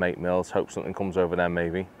feeding them 8 mils. Hope something comes over there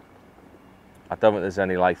maybe. I don't think there's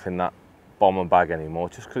any life in that bomb and bag anymore.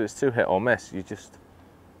 Just because it's too hit or miss.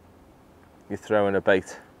 You're throwing a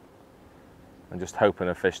bait and just hoping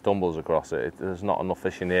a fish stumbles across it. There's not enough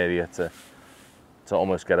fish in the area to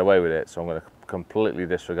almost get away with it, so I'm going to completely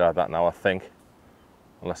disregard that now, I think,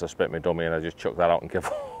 unless I spit my dummy and I just chuck that out and give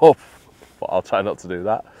up, but I'll try not to do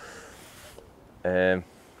that. And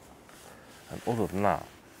other than that,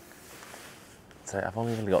 I've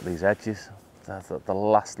only really got these edges. The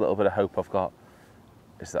last little bit of hope I've got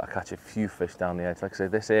is that I catch a few fish down the edge. Like I say,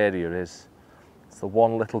 this area it's the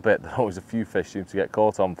one little bit that always a few fish seem to get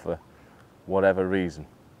caught on for whatever reason.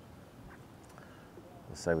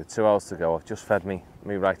 So with 2 hours to go, I've just fed me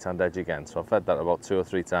right hand edge again. So I've fed that about 2 or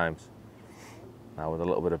 3 times now with a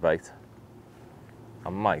little bit of bait. I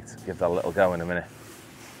might give that a little go in a minute.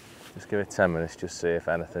 Just give it 10 minutes, just see if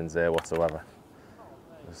anything's there whatsoever.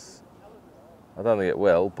 I don't think it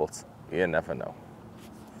will, but you never know.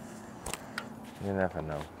 You never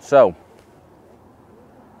know. So,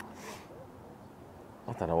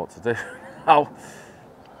 I don't know what to do now.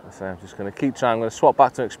 So I'm just going to keep trying. I'm going to swap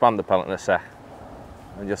back to expander pellet in a sec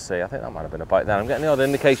and just see. I think that might have been a bite there. I'm getting the odd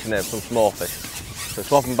indication there of some small fish. So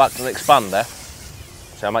swapping back to the expander.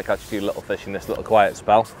 So I might catch a few little fish in this little quiet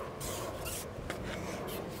spell.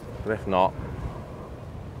 But if not,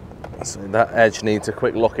 so that edge needs a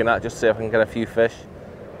quick looking at, just to see if I can get a few fish.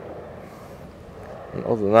 And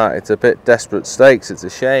other than that, it's a bit desperate stakes. It's a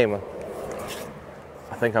shame.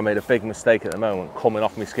 I think I made a big mistake at the moment coming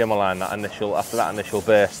off my skimmer line after that initial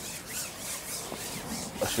burst.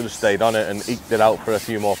 I should have stayed on it and eked it out for a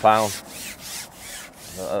few more pounds.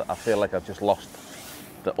 I feel like I've just lost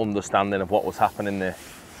the understanding of what was happening there,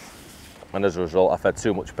 and as a result I've had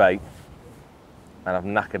too much bait and I've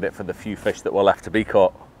knackered it for the few fish that were left to be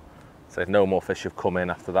caught. So no more fish have come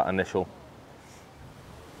in after that initial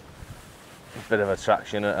bit of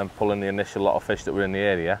attraction and pulling the initial lot of fish that were in the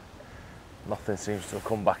area. Nothing seems to have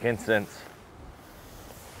come back in since.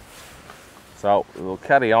 So we'll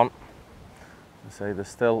carry on. So there's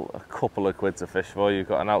still a couple of quid to fish for. You've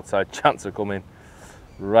got an outside chance of coming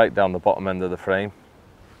right down the bottom end of the frame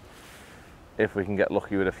if we can get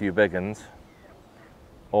lucky with a few big uns,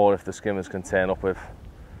 or if the skimmers can turn up with,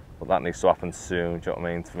 but that needs to happen soon. Do you know what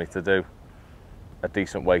I mean? For me to do a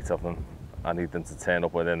decent weight of them, I need them to turn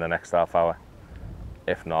up within the next half hour.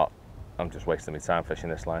 If not, I'm just wasting my time fishing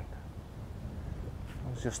this line. I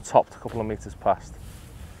was just topped a couple of meters past,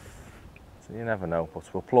 so you never know.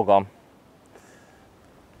 But we'll plug on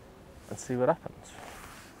and see what happens.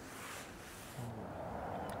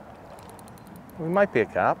 We might be a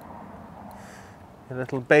carp, a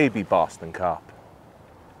little baby Barston carp.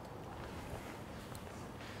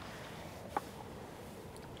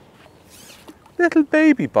 Little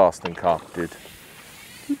baby Barston carp, dude.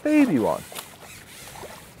 Little baby one.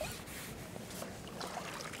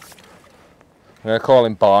 I'm going to call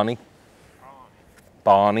him Barney.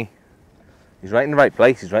 Barney. He's right in the right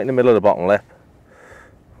place. He's right in the middle of the bottom lip.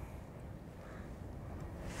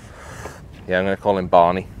 Yeah, I'm going to call him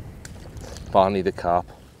Barney. Barney the carp.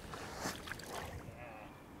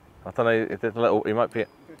 I don't know if there's a little, he might be,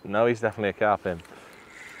 no, he's definitely a carp him.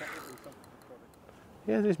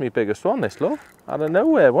 Yeah, this is my biggest one, this, love. Out of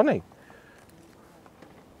nowhere, wasn't he?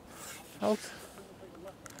 Out.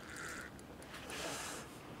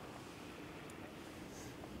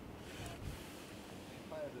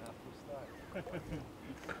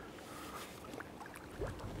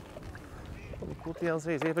 What the hell is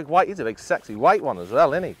he? Is he a big white? He's a big sexy white one as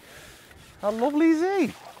well, isn't he? How lovely is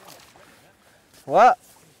he? What?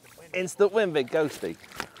 Instant win, big ghosty.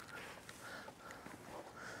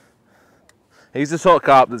 He's the sort of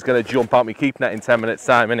carp that's going to jump out me keep net in 10 minutes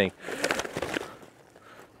time, isn't he?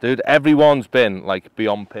 Dude, everyone's been like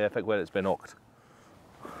beyond perfect where it's been hooked.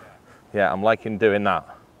 Yeah, I'm liking doing that.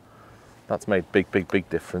 That's made big, big, big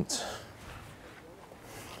difference.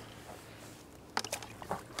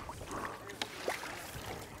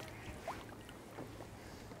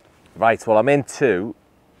 Right, well I'm into,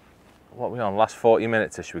 what are we on, last 40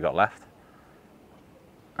 minutes-ish we got left.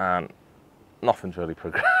 And nothing's really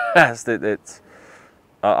progressed. I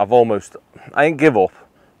ain't give up,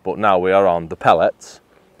 but now we are on the pellets,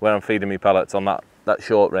 where I'm feeding me pellets on that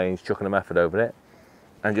short range, chucking a method over it,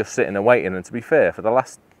 and just sitting and waiting. And to be fair, for the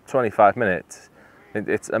last 25 minutes,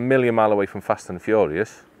 it's a million mile away from Fast and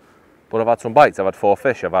Furious, but I've had some bites. I've had 4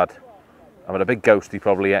 fish. I've had a big ghostie,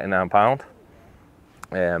 probably 8 9 pound.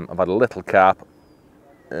 I've had a little carp,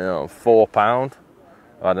 4 pound.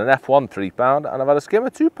 I've had an F1 3 pound, and I've had a skimmer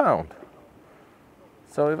 2 pound.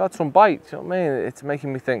 So we've had some bites. You know what I mean? It's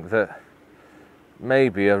making me think that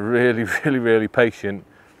maybe a really, really, really patient,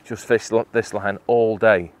 just fish this line all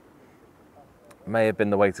day may have been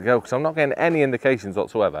the way to go, because I'm not getting any indications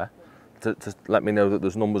whatsoever to let me know that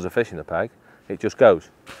there's numbers of fish in the peg. It just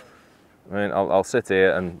goes. I mean, I'll sit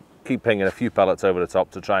here and keep pinging a few pellets over the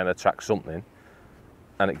top to try and attract something,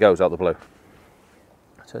 and it goes out the blue.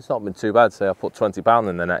 So it's not been too bad. Say I put 20 pound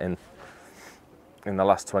in the net in the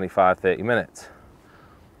last 25-30 minutes.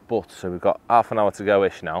 But so we've got half an hour to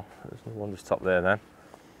go-ish now. There's one just top there then.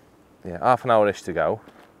 Yeah, half an hour-ish to go.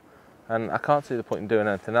 And I can't see the point in doing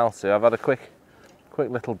anything else. So I've had a quick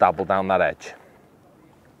little dabble down that edge,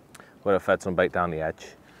 where I've fed some bait down the edge,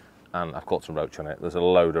 and I've caught some roach on it. There's a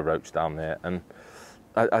load of roach down there, and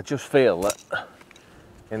I just feel that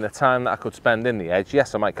in the time that I could spend in the edge,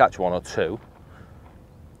 yes, I might catch 1 or 2,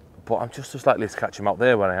 but I'm just as likely to catch them out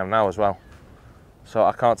there where I am now as well. So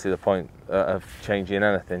I can't see the point of changing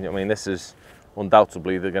anything. I mean, this is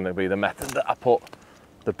undoubtedly going to be the method that I put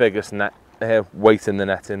the biggest net weight in the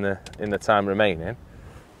net in the time remaining.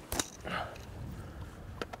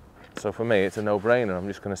 So for me, it's a no-brainer. I'm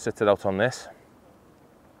just going to sit it out on this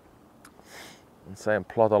and say and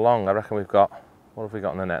plod along. I reckon we've got, what have we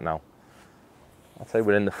got in the net now? I'd say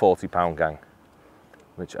we're in the 40 pound gang,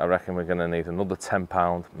 which I reckon we're going to need another 10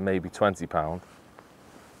 pound, maybe 20 pound.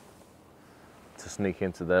 To sneak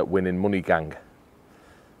into the winning money gang.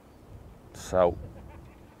 So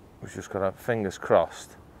we've just got our fingers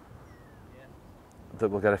crossed that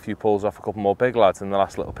we'll get a few pulls off a couple more big lads in the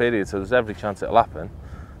last little period. So there's every chance it'll happen.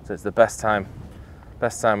 So it's the best time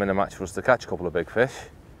in a match for us to catch a couple of big fish.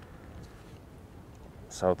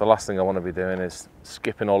 So the last thing I want to be doing is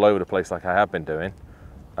skipping all over the place like I have been doing,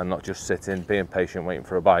 and not just sitting, being patient, waiting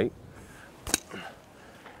for a bite,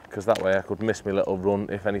 because that way I could miss my little run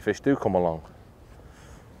if any fish do come along.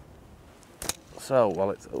 So, well,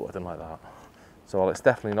 I didn't like that. So, while it's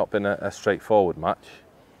definitely not been a straightforward match,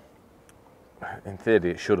 in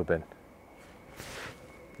theory it should have been.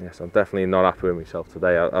 Yes, I'm definitely not happy with myself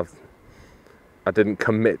today. I didn't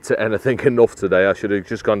commit to anything enough today. I should have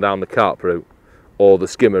just gone down the carp route or the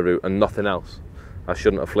skimmer route and nothing else. I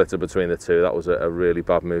shouldn't have flitted between the two. That was a really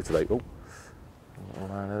bad move today. Oh,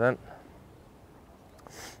 liner then.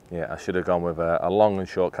 Yeah, I should have gone with a long and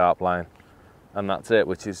short carp line. And that's it,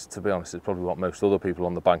 which is, to be honest, is probably what most other people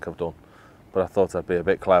on the bank have done. But I thought I'd be a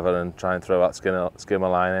bit clever and try and throw that skimmer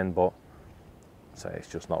line in, but say it's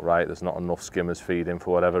just not right. There's not enough skimmers feeding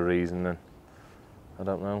for whatever reason, and I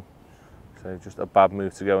don't know. So just a bad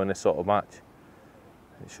move to go in this sort of match.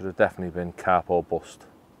 It should have definitely been carp or bust.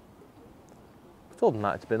 But other than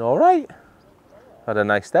that, it's been all right. Had a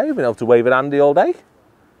nice day. Been able to wave at Andy all day.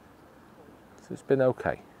 So it's been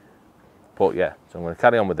okay. But yeah, so I'm going to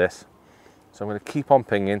carry on with this. So I'm going to keep on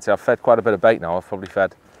pinging. So I've fed quite a bit of bait now. I've probably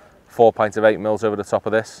fed 4 pints of 8 mils over the top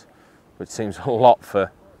of this, which seems a lot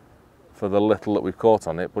for the little that we've caught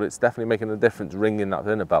on it, but it's definitely making a difference ringing that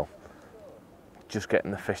dinner bell. Just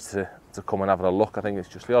getting the fish to come and have a look. I think it's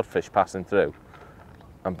just the odd fish passing through.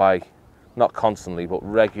 And by not constantly, but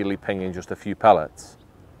regularly pinging just a few pellets,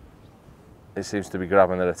 it seems to be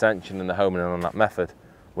grabbing their attention and they're homing in on that method.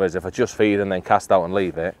 Whereas if I just feed and then cast out and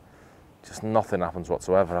leave it, just nothing happens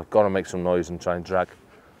whatsoever. I've got to make some noise and try and drag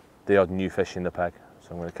the odd new fish in the peg. So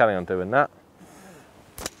I'm going to carry on doing that.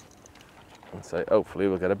 And so hopefully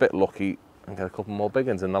we'll get a bit lucky and get a couple more big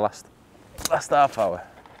ones in the last half hour.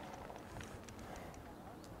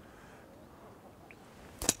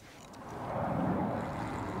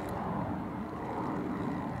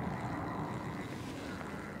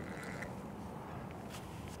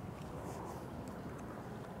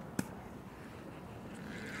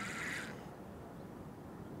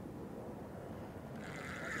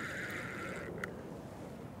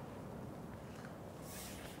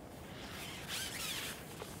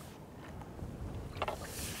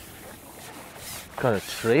 Got a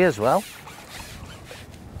tree as well.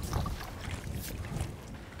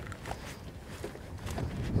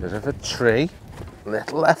 Bit of a tree,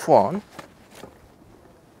 little F1.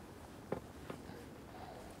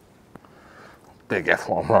 Big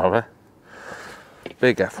F1 rather.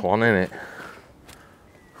 Big F1, innit?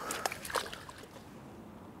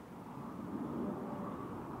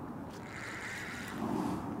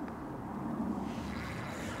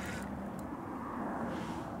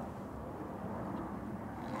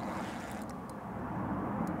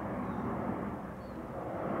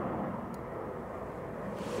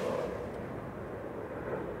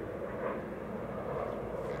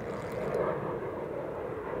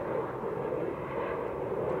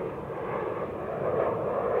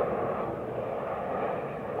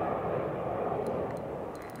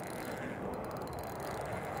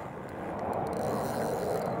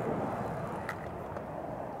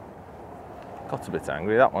 Got a bit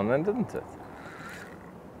angry, that one then, didn't it?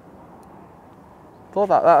 Thought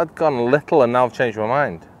that had gone a little and now I've changed my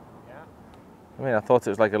mind. Yeah. I mean, I thought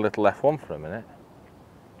it was like a little F1 for a minute.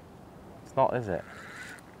 It's not, is it?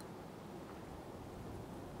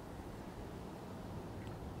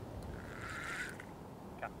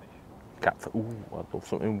 Catfish. Ooh, I'd love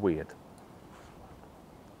something weird.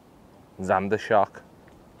 Zander shark.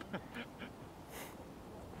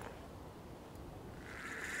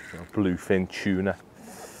 Bluefin tuna.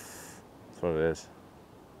 That's what it is.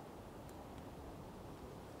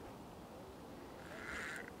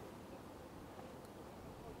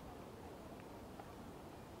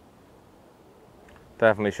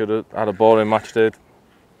 Definitely should have had a boring match, dude.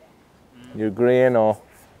 You agreeing, or?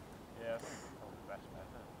 Yeah, I think it's probably the best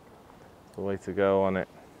bet. It's the way to go on it.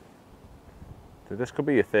 Dude, this could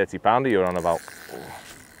be your 30 pounder you're on about.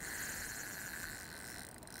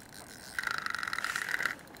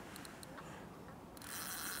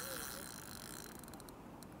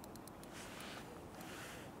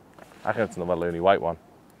 I reckon it's another loony white one.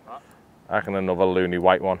 Huh? I reckon another loony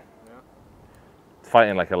white one. Yeah. It's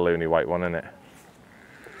fighting like a loony white one, isn't it?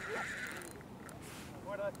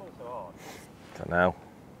 Why do they pull so hard? Don't know.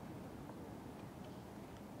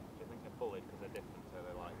 Do you think they're bullied because they're different, so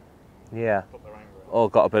they like Yeah. put their anger out? All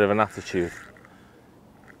got a bit of an attitude.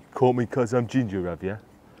 Caught me 'cause I'm ginger, have you?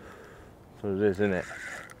 That's what it is, isn't it?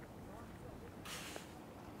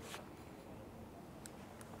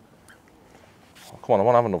 Oh, come on, I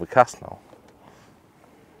want to have another cast now.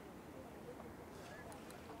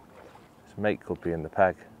 This mate could be in the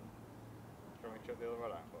peg. Do you want me to chuck the other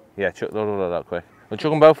rod out for you? Yeah, chuck the other rod out quick. We'll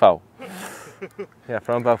chuck them both out. Yeah,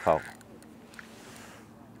 throw them both out.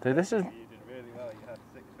 Dude, this is... You did really well. You had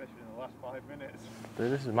 6 fish in the last 5 minutes.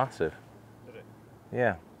 Dude, this is massive. Did it?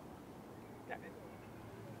 Yeah. Get it.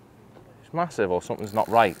 It's massive or something's not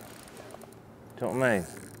right. Do you know what I mean?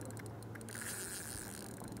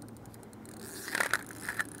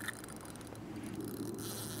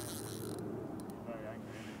 Very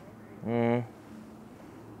angry,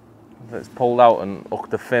 If it's pulled out and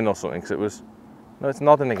hooked the fin or something, because it was... No, it's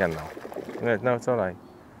nodding again now. No, it's alright.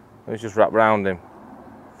 It was just wrapped round him.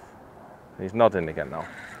 He's nodding again now.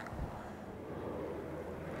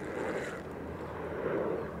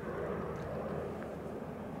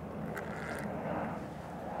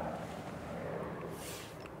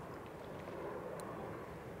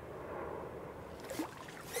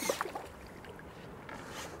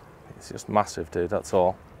 It's just massive, dude, that's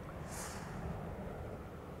all.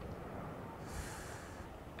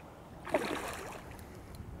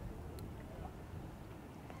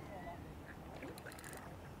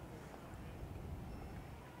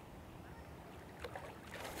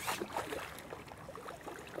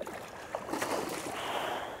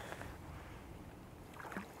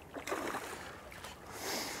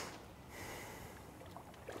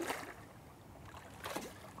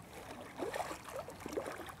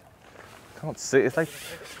 Can't see, it's like,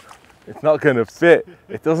 it's not gonna fit.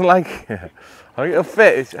 It doesn't like, I think it'll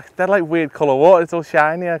fit. They're like weird colour water, it's all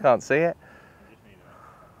shiny, I can't see it.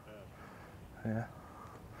 Yeah.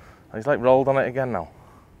 He's like rolled on it again now.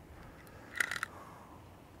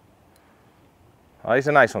 Oh, he's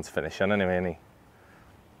a nice one to finish on anyway, isn't he?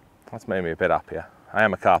 That's made me a bit happier. I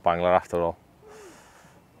am a carp angler after all.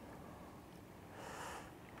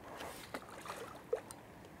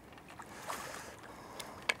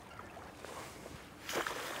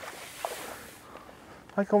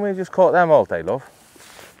 Why can't we just caught them all day, love?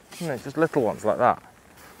 Isn't it? Just little ones like that.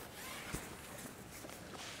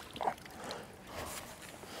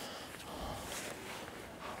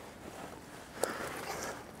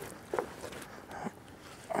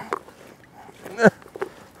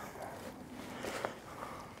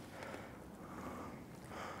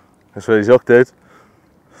 That's where he's hooked, dude.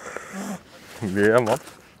 Yeah, man.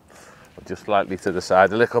 Just slightly to the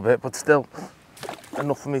side a little bit, but still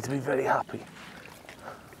enough for me to be very happy.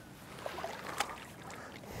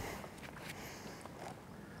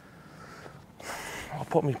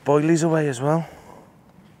 put my boilies away as well.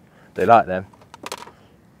 They like them.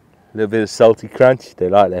 A little bit of salty crunch, they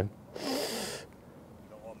like them.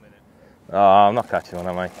 Oh, I'm not catching one,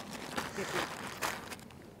 am I?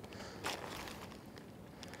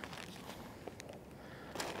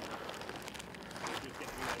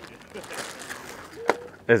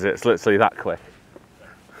 Is it? It's literally that quick.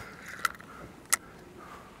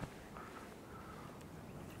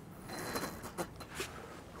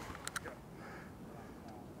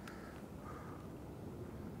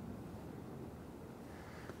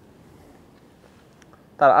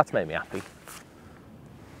 That's made me happy.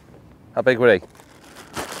 How big were he?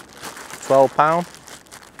 £12?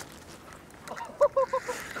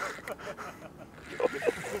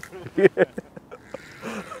 Yeah.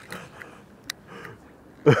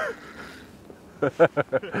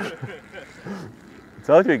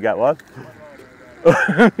 Told you you'd get one.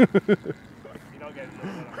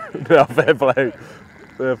 No, fair play.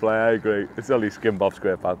 Fair play, I agree. It's only skin bob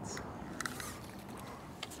square pants.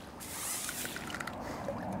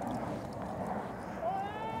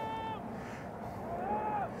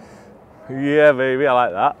 Yeah, baby, I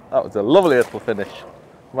like that. That was a lovely little finish.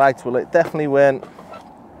 Right, well, it definitely went.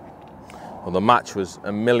 Well, the match was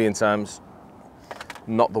a million times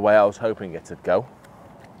not the way I was hoping it would go.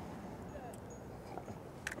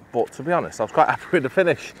 But to be honest, I was quite happy with the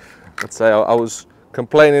finish. I'd say I was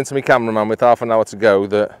complaining to my cameraman with half an hour to go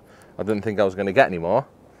that I didn't think I was going to get any more.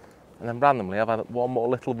 And then randomly, I've had one more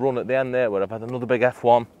little run at the end there where I've had another big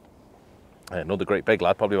F1, another great big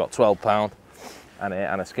lad, probably about £12, and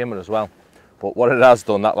a skimmer as well. But what it has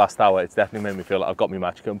done that last hour, it's definitely made me feel like I've got my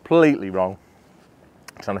match completely wrong.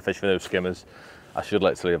 Trying to fish for those skimmers, I should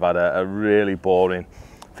literally have had a really boring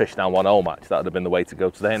fish down 1-hole match. That would have been the way to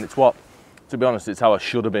go today, and it's what, to be honest, it's how I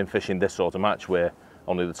should have been fishing this sort of match where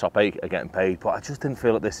only the top 8 are getting paid. But I just didn't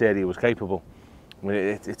feel that this area was capable. I mean,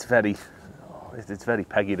 it's very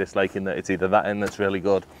peggy, this lake, in that it's either that end that's really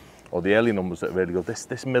good or the early numbers that are really good.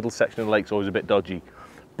 This middle section of the lake's always a bit dodgy,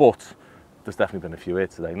 but there's definitely been a few here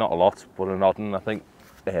today. Not a lot, but an odd one. I think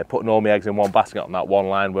putting all my eggs in one basket on that one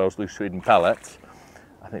line where I was loose feeding pellets,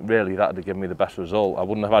 I think really that would have given me the best result. I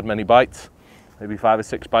wouldn't have had many bites, maybe 5 or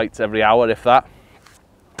 6 bites every hour, if that.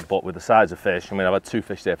 But with the size of fish, I mean, I've had 2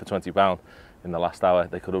 fish there for £20 in the last hour.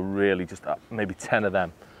 They could have really just, maybe 10 of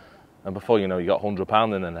them. And before you know, you got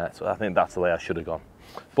 £100 in the net. So I think that's the way I should have gone.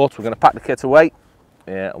 But we're going to pack the kit away,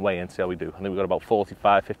 and weigh in, see how we do. I think we've got about £45,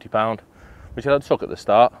 £50, which I had took at the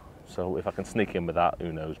start. So if I can sneak in with that,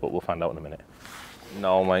 who knows, but we'll find out in a minute.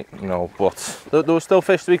 No, mate, no, but there was still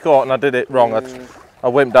fish to be caught, and I did it wrong. I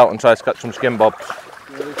wimped out and tried to catch some skin bobs,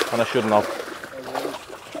 and I shouldn't have.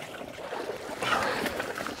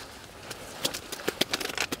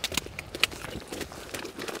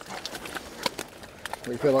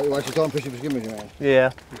 You feel like you actually can't fishing for skimmers, you mean?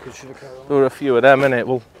 Yeah. You could should have carried on. There were a few of them, innit?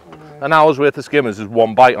 Well, an hour's worth of skimmers is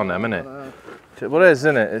 1 bite on them, innit? What is,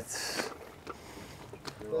 isn't it? It's...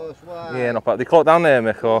 First one. Yeah, not bad. They caught down there,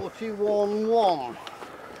 Mick, or? 41-1.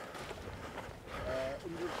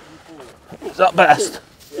 Is that best?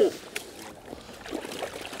 Yeah.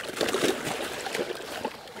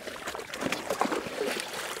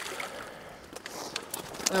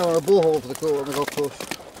 Now on a borehole for the court on the golf course.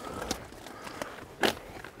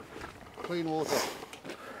 Clean water.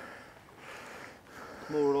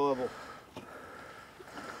 More reliable.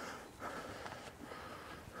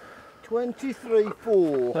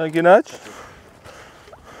 23.4. Thank you, Nudge.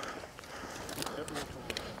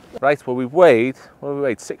 Right, well we weighed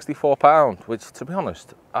 £64, which to be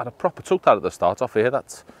honest, I'd have proper took that at the start off here.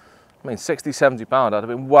 That's, I mean, £60, £70, I'd have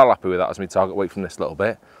been well happy with that as my target weight from this little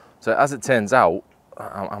bit. So as it turns out,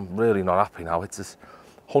 I'm really not happy now. It's just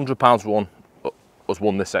 £100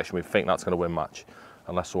 won this section. We think that's going to win match,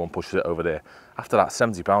 unless someone pushes it over there. After that,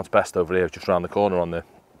 £70 best over here, just around the corner on the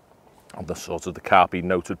sort of the carpy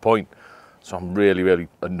noted point. So I'm really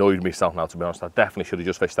annoyed with myself now, to be honest. I definitely should have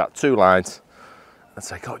just fished that 2 lines and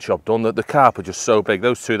say, got job done. The carp are just so big,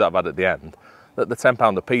 those 2 that I've had at the end, that the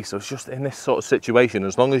 £10 a piece. So it's just in this sort of situation,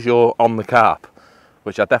 as long as you're on the carp,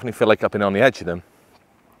 which I definitely feel like I've been on the edge of them,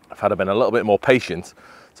 if I'd have been a little bit more patient,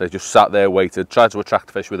 so just sat there, waited, tried to attract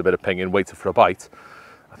the fish with a bit of pinging, waited for a bite,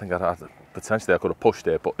 I think potentially I could have pushed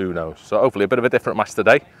it, but who knows. So hopefully a bit of a different match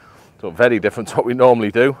today. So very different to what we normally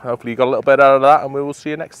do. Hopefully you got a little bit out of that, and we will see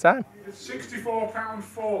you next time. £64.4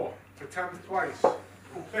 for 10th place.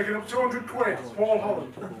 Taking up 200 quid, Paul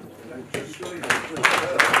Holland.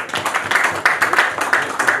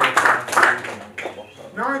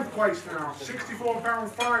 9th place now, £64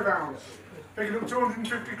 5 ounce. Picking up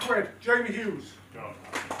 250 quid, Jamie Hughes.